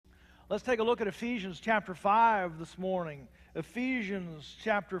Let's take a look at Ephesians chapter 5 this morning. Ephesians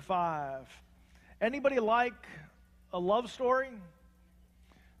chapter 5. Anybody like a love story?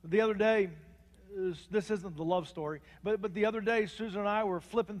 The other day, this isn't the love story, but the other day, Susan and I were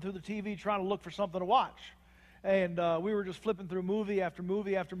flipping through the TV trying to look for something to watch. And we were just flipping through movie after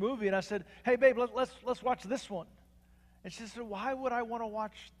movie after movie, and I said, "Hey, babe, let's watch this one." And she said, "Why would I want to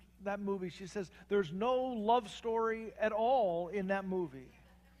watch that movie?" She says, "There's no love story at all in that movie."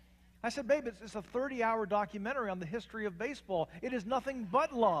 I said, "Babe, it's a 30-hour documentary on the history of baseball. It is nothing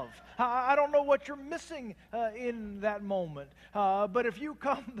but love. I don't know what you're missing in that moment. But if you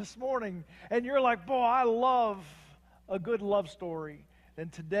come this morning and you're like, boy, I love a good love story,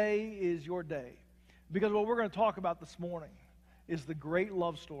 then today is your day. Because what we're going to talk about this morning is the great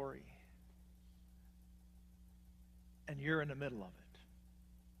love story. And you're in the middle of it.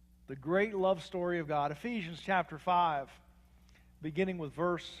 The great love story of God. Ephesians chapter 5, beginning with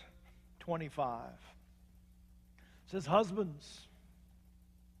verse 25. It says, "Husbands,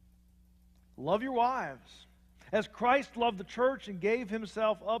 love your wives, as Christ loved the church and gave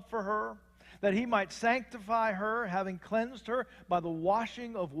himself up for her, that he might sanctify her, having cleansed her by the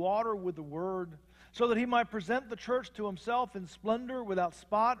washing of water with the word, so that he might present the church to himself in splendor, without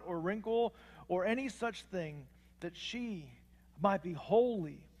spot or wrinkle or any such thing, that she might be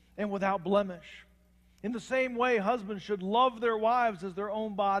holy and without blemish. In the same way, husbands should love their wives as their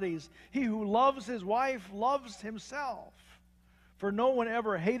own bodies. He who loves his wife loves himself. For no one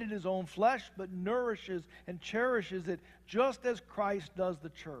ever hated his own flesh, but nourishes and cherishes it, just as Christ does the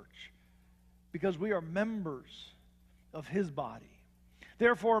church, because we are members of his body.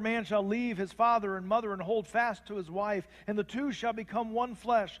 Therefore, a man shall leave his father and mother and hold fast to his wife, and the two shall become one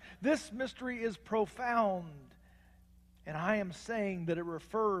flesh. This mystery is profound, and I am saying that it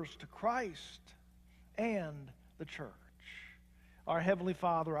refers to Christ and the church." Our Heavenly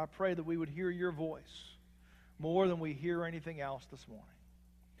Father, I pray that we would hear your voice more than we hear anything else this morning.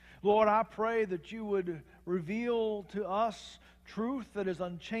 Lord, I pray that you would reveal to us truth that is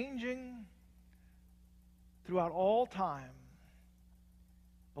unchanging throughout all time.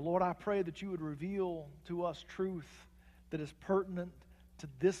 But Lord, I pray that you would reveal to us truth that is pertinent to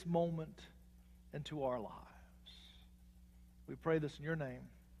this moment and to our lives. We pray this in your name.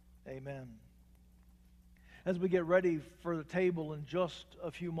 Amen. As we get ready for the table in just a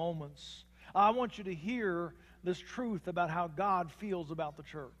few moments, I want you to hear this truth about how God feels about the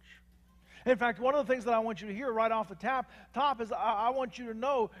church. In fact, one of the things that I want you to hear right off the top is I want you to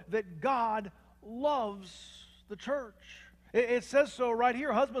know that God loves the church. It says so right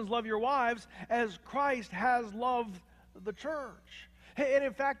here, "Husbands, love your wives as Christ has loved the church." And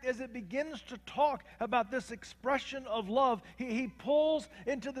in fact, as it begins to talk about this expression of love, he pulls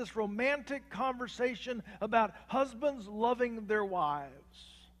into this romantic conversation about husbands loving their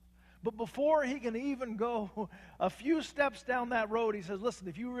wives. But before he can even go a few steps down that road, he says, listen,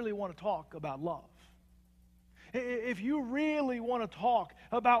 if you really want to talk about love, if you really want to talk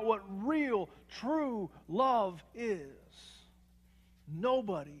about what real, true love is,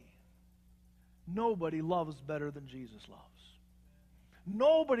 nobody loves better than Jesus loves.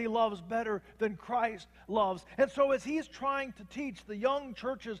 Nobody loves better than Christ loves. And so as he's trying to teach the young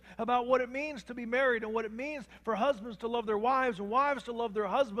churches about what it means to be married and what it means for husbands to love their wives and wives to love their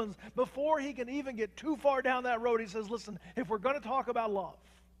husbands, before he can even get too far down that road, he says, listen, if we're going to talk about love,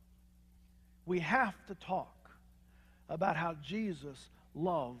 we have to talk about how Jesus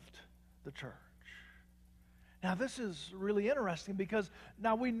loved the church. Now this is really interesting because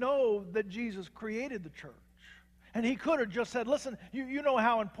now we know that Jesus created the church. And he could have just said, listen, you know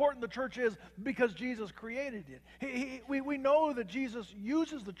how important the church is because Jesus created it. We know that Jesus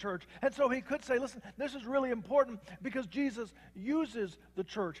uses the church. And so he could say, listen, this is really important because Jesus uses the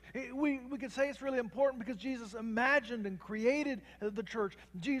church. We could say it's really important because Jesus imagined and created the church.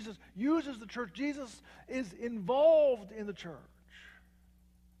 Jesus uses the church. Jesus is involved in the church.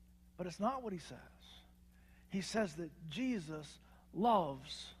 But it's not what he says. He says that Jesus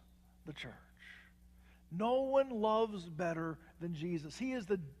loves the church. No one loves better than Jesus. He is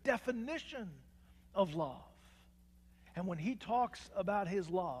the definition of love. And when he talks about his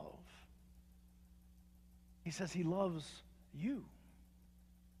love, he says he loves you,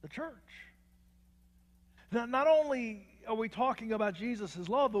 the church. Now, not only are we talking about Jesus'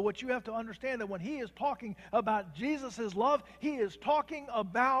 love, but what you have to understand that when he is talking about Jesus' love, he is talking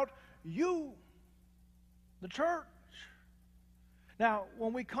about you, the church. Now,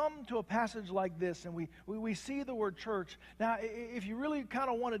 when we come to a passage like this and we see the word church, now, if you really kind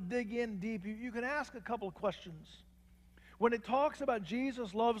of want to dig in deep, you can ask a couple of questions. When it talks about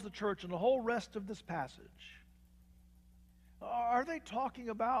Jesus loves the church and the whole rest of this passage, Are they talking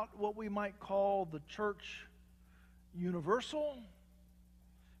about what we might call the church universal?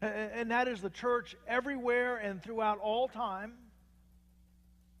 And that is the church everywhere and throughout all time?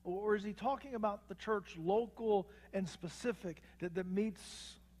 Or is he talking about the church local and specific that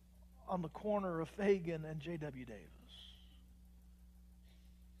meets on the corner of Fagan and J.W. Davis?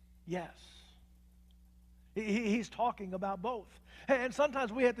 Yes. He's talking about both. And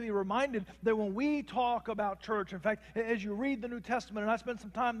sometimes we have to be reminded that when we talk about church, in fact, as you read the New Testament, and I spent some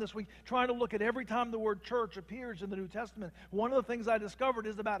time this week trying to look at every time the word church appears in the New Testament, one of the things I discovered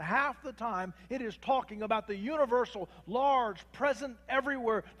is about half the time it is talking about the universal, large, present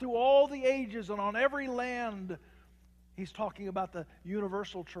everywhere, through all the ages and on every land. He's talking about the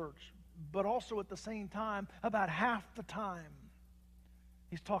universal church, but also at the same time, about half the time,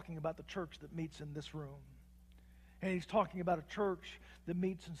 he's talking about the church that meets in this room. And he's talking about a church that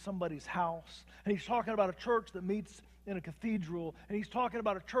meets in somebody's house. And he's talking about a church that meets in a cathedral. And he's talking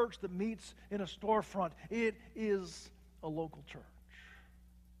about a church that meets in a storefront. It is a local church.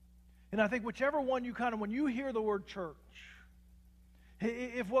 And I think whichever one you when you hear the word church,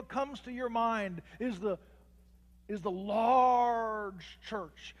 if what comes to your mind is the large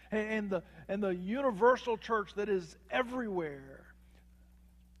church and the universal church that is everywhere,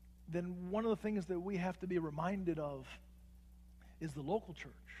 then one of the things that we have to be reminded of is the local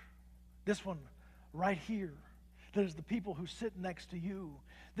church. This one right here. That is the people who sit next to you.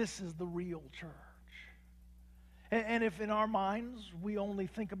 This is the real church. And if in our minds we only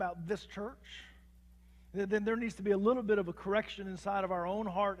think about this church, then there needs to be a little bit of a correction inside of our own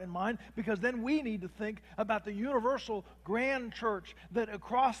heart and mind, because then we need to think about the universal grand church that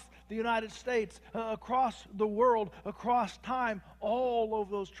across the United States, across the world, across time, all of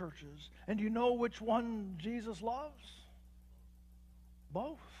those churches. And do you know which one Jesus loves?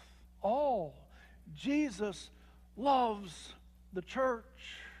 Both. All. Jesus loves the church,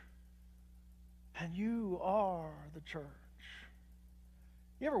 and you are the church.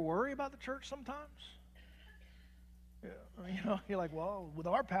 You ever worry about the church sometimes? You're like, well, with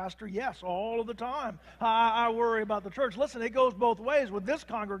our pastor, yes, all of the time. I worry about the church. Listen, it goes both ways. With this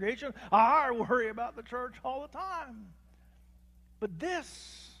congregation, I worry about the church all the time. But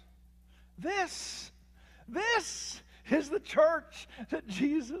this is the church that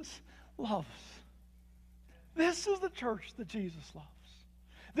Jesus loves. This is the church that Jesus loves.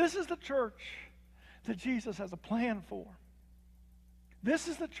 This is the church that Jesus has a plan for. This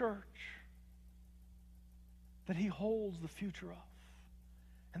is the church that he holds the future of,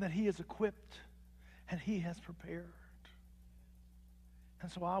 and that he has equipped and he has prepared.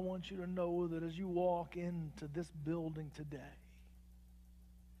 And so I want you to know that as you walk into this building today,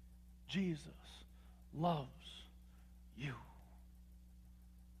 Jesus loves you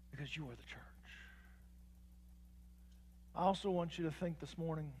because you are the church. I also want you to think this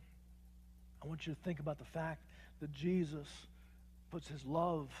morning, I want you to think about the fact that Jesus puts his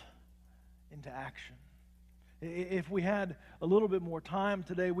love into action. If we had a little bit more time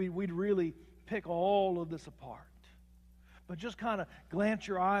today, we'd really pick all of this apart. But just kind of glance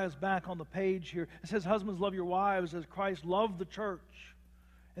your eyes back on the page here. It says, husbands, love your wives as Christ loved the church.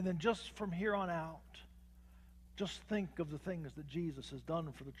 And then just from here on out, just think of the things that Jesus has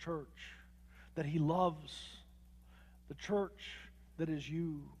done for the church, that he loves, the church that is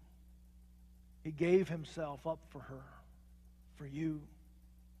you. He gave himself up for her, for you,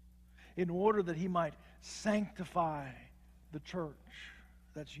 in order that he might sanctify the church.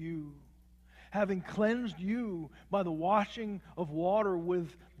 That's you. Having cleansed you by the washing of water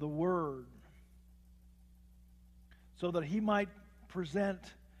with the word, so that he might present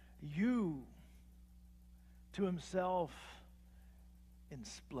you to himself in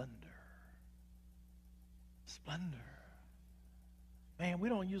splendor. Splendor. Man, we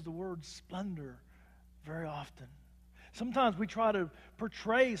don't use the word splendor very often. Sometimes we try to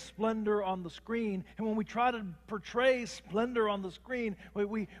portray splendor on the screen, and when we try to portray splendor on the screen,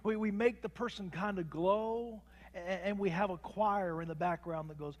 we make the person kind of glow, and we have a choir in the background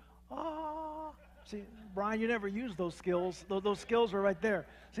that goes, ah. See, Brian, you never use those skills. Those skills are right there.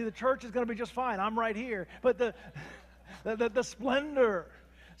 See, the church is going to be just fine. I'm right here. But the splendor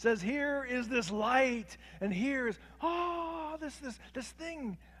says, here is this light, and here is, this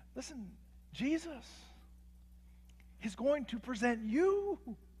thing. Listen, Jesus is going to present you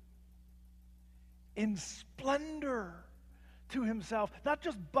in splendor to himself. Not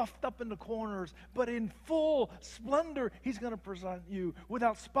just buffed up in the corners, but in full splendor. He's going to present you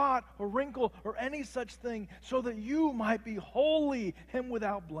without spot or wrinkle or any such thing, so that you might be holy and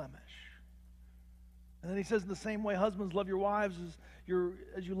without blemish. And then he says, in the same way, husbands, love your wives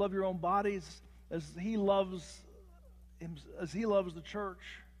as you love your own bodies, as he loves as he loves the church.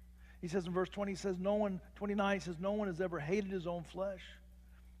 He says in verse 20, he says, 29, he says, no one has ever hated his own flesh,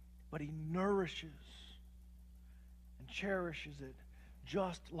 but he nourishes and cherishes it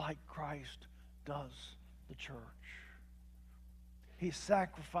just like Christ does the church. He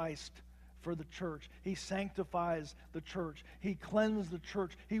sacrificed for the church. He sanctifies the church. He cleanses the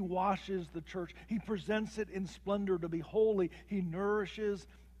church. He washes the church. He presents it in splendor to be holy. He nourishes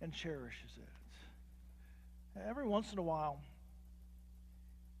and cherishes it. Every once in a while,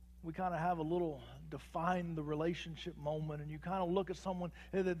 we kind of have a little define the relationship moment, and you kind of look at someone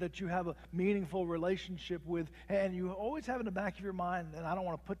that you have a meaningful relationship with, and you always have in the back of your mind, and I don't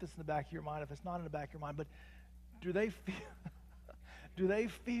want to put this in the back of your mind if it's not in the back of your mind, but do they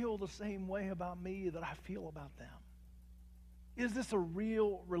feel the same way about me that I feel about them? Is this a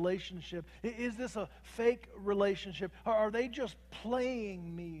real relationship? Is this a fake relationship? Or are they just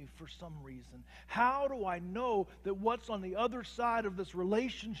playing me for some reason? How do I know that what's on the other side of this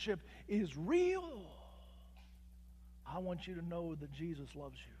relationship is real? I want you to know that Jesus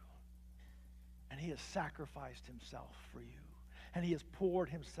loves you. And he has sacrificed himself for you. And he has poured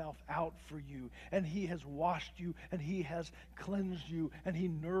himself out for you. And he has washed you. And he has cleansed you. And he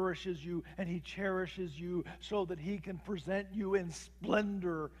nourishes you. And he cherishes you so that he can present you in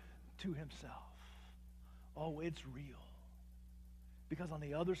splendor to himself. Oh, it's real. Because on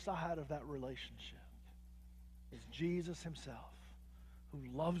the other side of that relationship is Jesus himself, who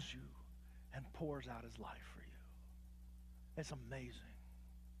loves you and pours out his life for you. It's amazing.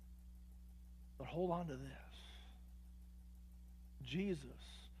 But hold on to this. Jesus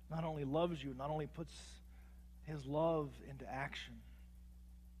not only loves you, not only puts his love into action,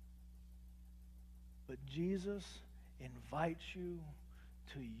 but Jesus invites you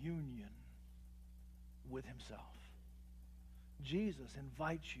to union with himself. Jesus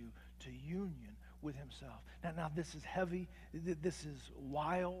invites you to union with himself. Now this is heavy, this is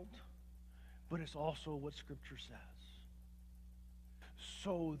wild, but it's also what Scripture says.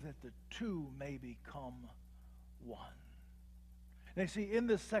 So that the two may become one. Now, see, in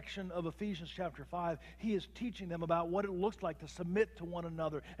this section of Ephesians chapter 5, he is teaching them about what it looks like to submit to one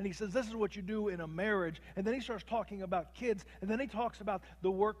another. And he says, this is what you do in a marriage. And then he starts talking about kids. And then he talks about the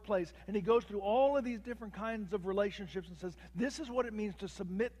workplace. And he goes through all of these different kinds of relationships and says, this is what it means to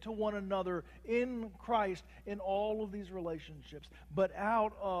submit to one another in Christ in all of these relationships. But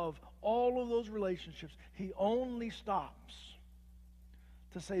out of all of those relationships, he only stops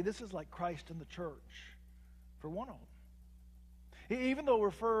to say this is like Christ in the church for one of them. Even though we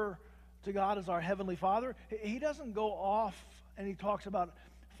refer to God as our Heavenly Father, he doesn't go off and he talks about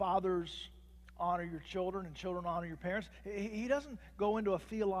fathers honor your children and children honor your parents. He doesn't go into a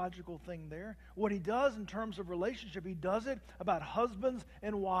theological thing there. What he does in terms of relationship, he does it about husbands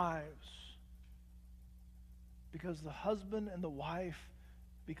and wives. Because the husband and the wife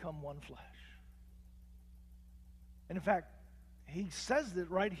become one flesh. And in fact, he says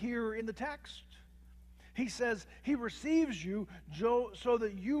it right here in the text. He says he receives you so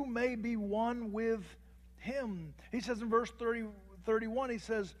that you may be one with him. He says in verse 31, he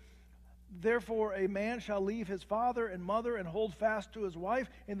says, therefore a man shall leave his father and mother and hold fast to his wife,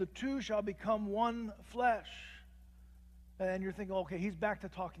 and the two shall become one flesh. And you're thinking, okay, he's back to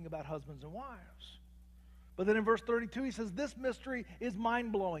talking about husbands and wives. But then in verse 32, he says, this mystery is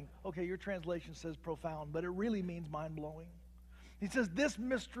mind-blowing. Okay, your translation says profound, but it really means mind-blowing. He says, this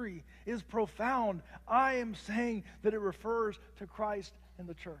mystery is profound. I am saying that it refers to Christ and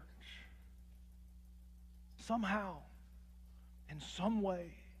the church. Somehow, in some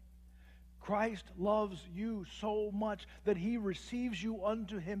way, Christ loves you so much that he receives you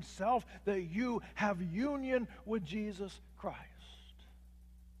unto himself, that you have union with Jesus Christ.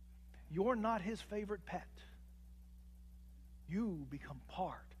 You're not his favorite pet. You become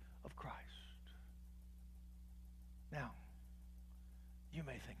part of Christ. Now, you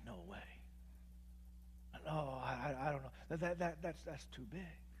may think, no way. No, I don't know. That's too big.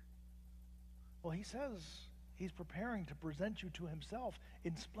 Well, he says he's preparing to present you to himself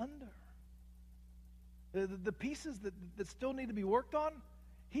in splendor. The pieces that still need to be worked on,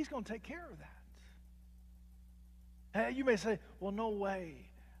 he's going to take care of that. You may say, well, no way.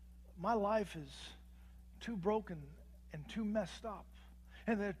 My life is too broken and too messed up.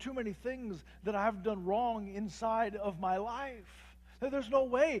 And there are too many things that I've done wrong inside of my life. There's no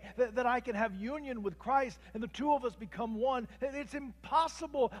way that I can have union with Christ and the two of us become one. It's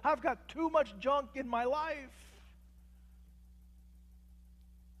impossible. I've got too much junk in my life.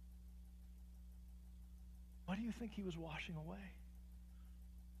 What do you think he was washing away?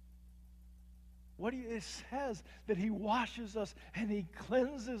 It says that he washes us and he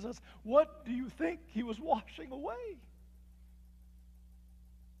cleanses us. What do you think he was washing away?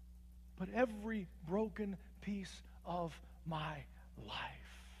 but every broken piece of my life,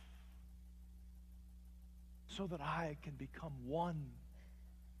 so that I can become one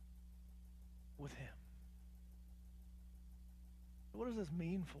with Him. What does this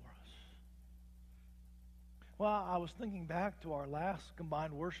mean for us? Well, I was thinking back to our last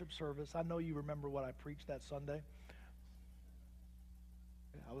combined worship service. I know you remember what I preached that Sunday.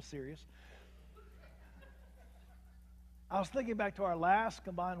 I was serious. I was thinking back to our last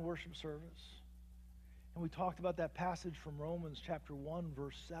combined worship service, and we talked about that passage from Romans chapter 1,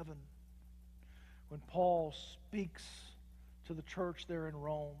 verse 7, when Paul speaks to the church there in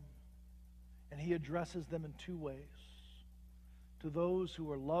Rome, and he addresses them in two ways. To those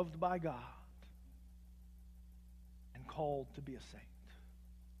who are loved by God and called to be a saint.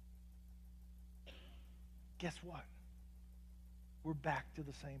 Guess what? We're back to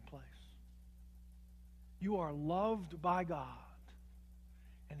the same place. You are loved by God,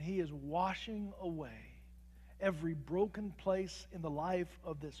 and He is washing away every broken place in the life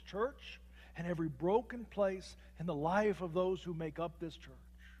of this church and every broken place in the life of those who make up this church,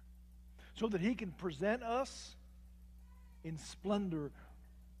 so that He can present us in splendor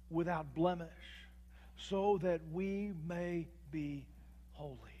without blemish, so that we may be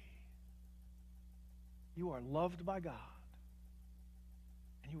holy. You are loved by God,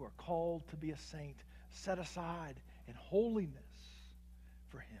 and you are called to be a saint, set aside in holiness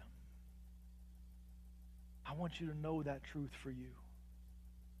for Him. I want you to know that truth for you.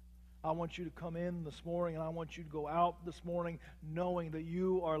 I want you to come in this morning, and I want you to go out this morning knowing that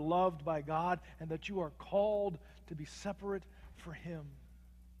you are loved by God and that you are called to be separate for Him.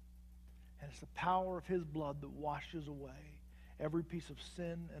 And it's the power of His blood that washes away every piece of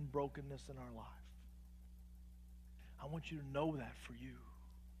sin and brokenness in our life. I want you to know that for you.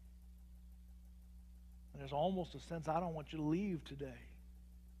 And there's almost a sense I don't want you to leave today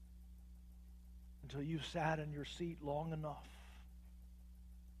until you've sat in your seat long enough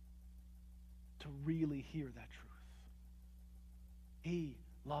to really hear that truth. He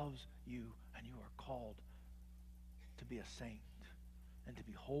loves you, and you are called to be a saint and to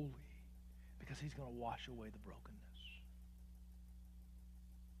be holy, because He's going to wash away the brokenness.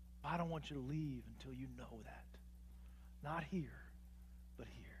 I don't want you to leave until you know that. Not here, but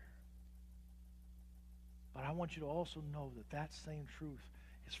here. But I want you to also know that that same truth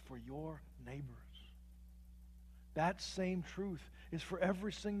is for your neighbors. That same truth is for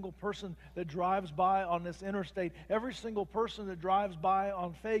every single person that drives by on this interstate, every single person that drives by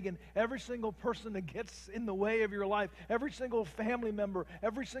on Fagan, every single person that gets in the way of your life, every single family member,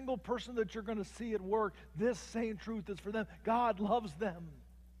 every single person that you're going to see at work. This same truth is for them. God loves them,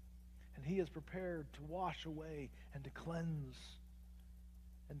 and He is prepared to wash away and to cleanse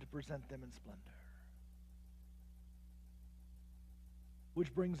and to present them in splendor.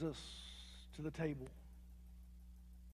 Which brings us to the table.